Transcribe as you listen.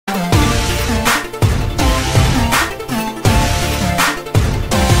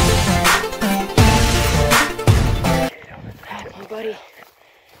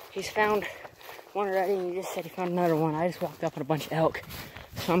he's found one already, and he just said he found another one. I just walked up on a bunch of elk,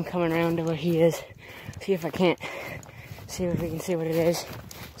 so I'm coming around to where he is, see if I can't, see if we can see what it is.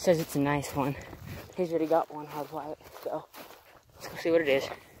 It says it's a nice one. He's already got one hardwired, so let's go see what it is.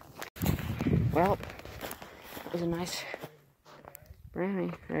 Well, it was a nice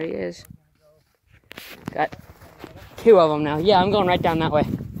brownie. There he is. Got 2 of them now. Yeah, I'm going right down that way.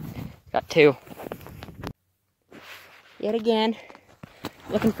 Got 2. Yet again,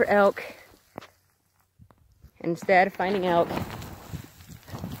 looking for elk. Instead of finding elk,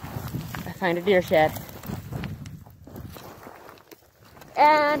 I find a deer shed.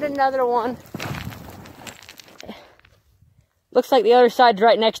 And another one. Looks like the other side's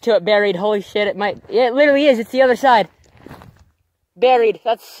right next to it, buried. Holy shit, it might, yeah, it literally is. It's the other side. Buried.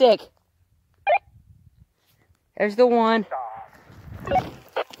 That's sick. There's the one.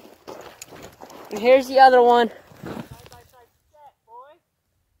 And here's the other one.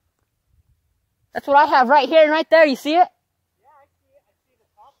 That's what I have right here and right there. You see it? Yeah, I see it. I see the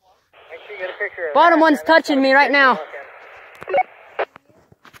top one. Make sure you get a picture of Bottom one's touching me right now.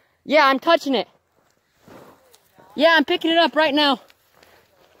 Yeah, I'm touching it. Yeah, I'm picking it up right now.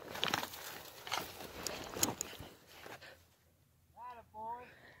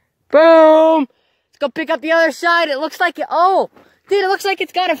 Boom! Let's go pick up the other side. It looks like it. Oh, dude, it looks like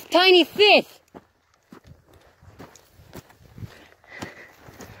it's got a tiny fifth.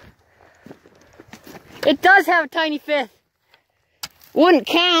 It does have a tiny fifth. Wouldn't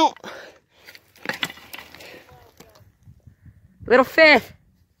count. Little fifth.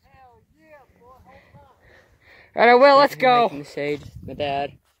 Hell yeah, boy. Hold on. Right, I will. Let's go. The sage, my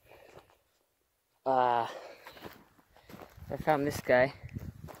dad. I found this guy.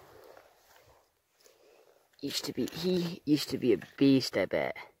 He used to be a beast, I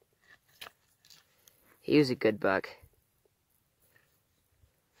bet. He was a good buck.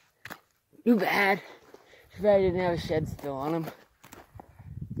 Too bad. Too bad I didn't have a shed still on him.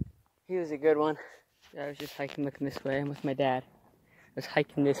 He was a good one. I was just hiking looking this way. I'm with my dad. I was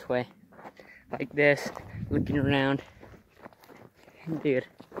hiking this way. Like this. Looking around. And dude,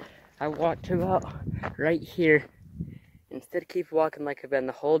 I walked about right here. Instead of keep walking like I've been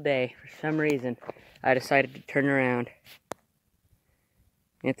the whole day, for some reason, I decided to turn around.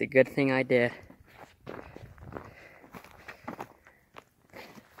 And it's a good thing I did.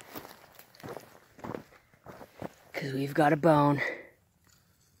 Because we've got a bone.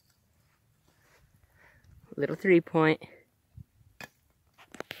 Little 3-point.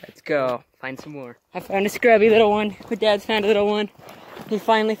 Let's go. Find some more. I found a scrubby little one. My dad's found a little one. He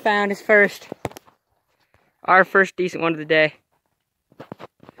finally found his first. Our first decent one of the day.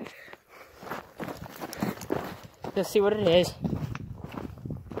 Let's see what it is.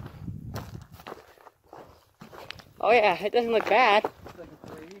 Oh yeah, it doesn't look bad. It's like a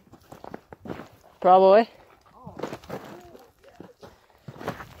 3. Probably. Oh, yeah.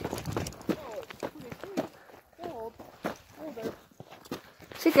 Oh, it's pretty sweet. Hold there.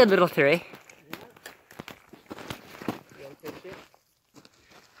 It's a good little 3.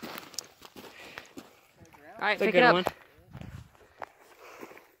 Alright, pick it up. One.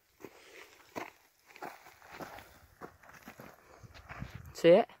 See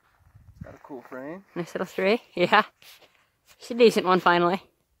it? It's got a cool frame. Nice little 3. Yeah. It's a decent one finally.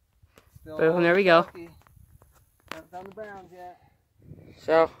 Still boom, there we go. Lucky. Haven't found the browns yet.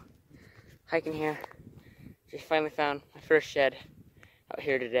 So, hiking here. Just finally found my first shed out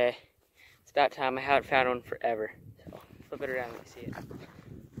here today. It's about time. I haven't found one forever. So, flip it around and see it.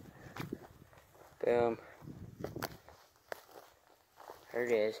 Boom. There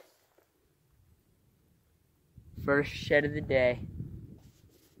it is. First shed of the day.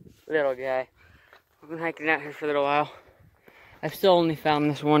 Little guy. I've been hiking out here for a little while. I've still only found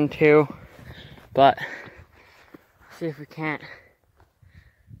this one too, but see if we can't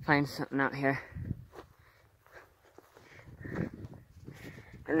find something out here.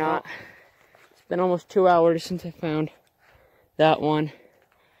 Or not. It's been almost 2 hours since I found that one.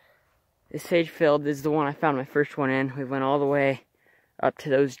 This sage field is the one I found my first one in. We went all the way up to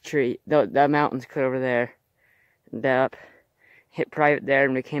those trees, the mountains clear over there, and up, hit private there,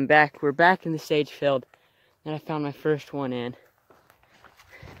 and we came back. We're back in the sage field, and I found my first one in.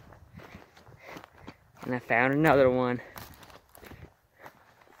 And I found another one.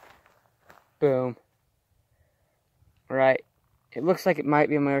 Boom. Right. It looks like it might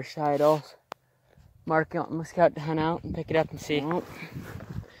be on my other side also. Mark it on the scout to hunt out and pick it up and see. Oh.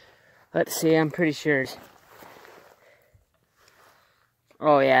 Let's see, I'm pretty sure.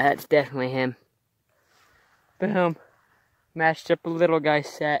 Oh yeah, that's definitely him. Boom. Matched up a little guy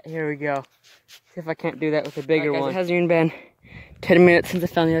set. Here we go. See if I can't do that with a bigger one. It hasn't even been 10 minutes since I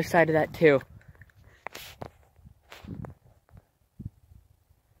found the other side of that too.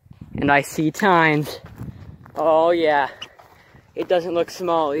 And I see tines. Oh yeah. It doesn't look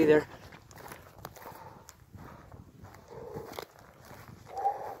small either.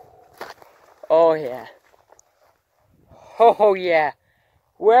 Oh yeah. Oh yeah.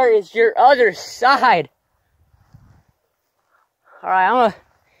 Where is your other side? Alright, I'm gonna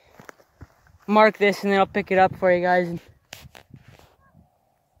mark this and then I'll pick it up for you guys.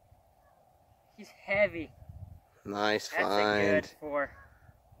 He's heavy. Nice That's find. a good 4.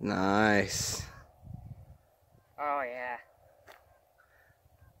 Nice. Oh yeah.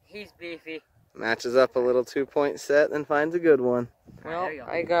 He's beefy. Matches up a little 2-point set, then finds a good one. Well,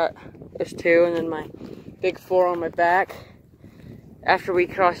 I got this 2 and then my big 4 on my back. After we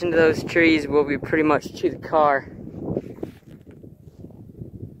cross into those trees, we'll be pretty much to the car.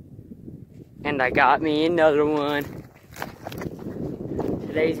 And I got me another one.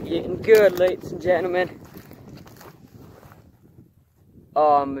 Today's getting good, ladies and gentlemen.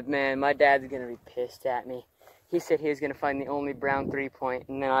 Oh man, my dad's gonna be pissed at me. He said he was gonna find the only brown 3-point,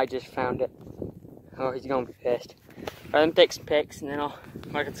 and then I just found it. Oh, he's gonna be pissed. Alright, let me take some pics, and then I'll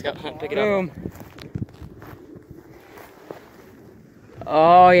mark it and pick it up. Boom.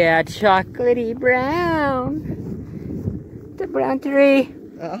 Oh yeah, chocolatey brown. The brown 3.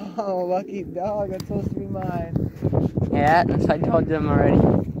 Oh, lucky dog, that's supposed to be mine. Yeah, that's what I told them already.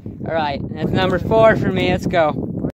 Alright, that's number 4 for me, let's go.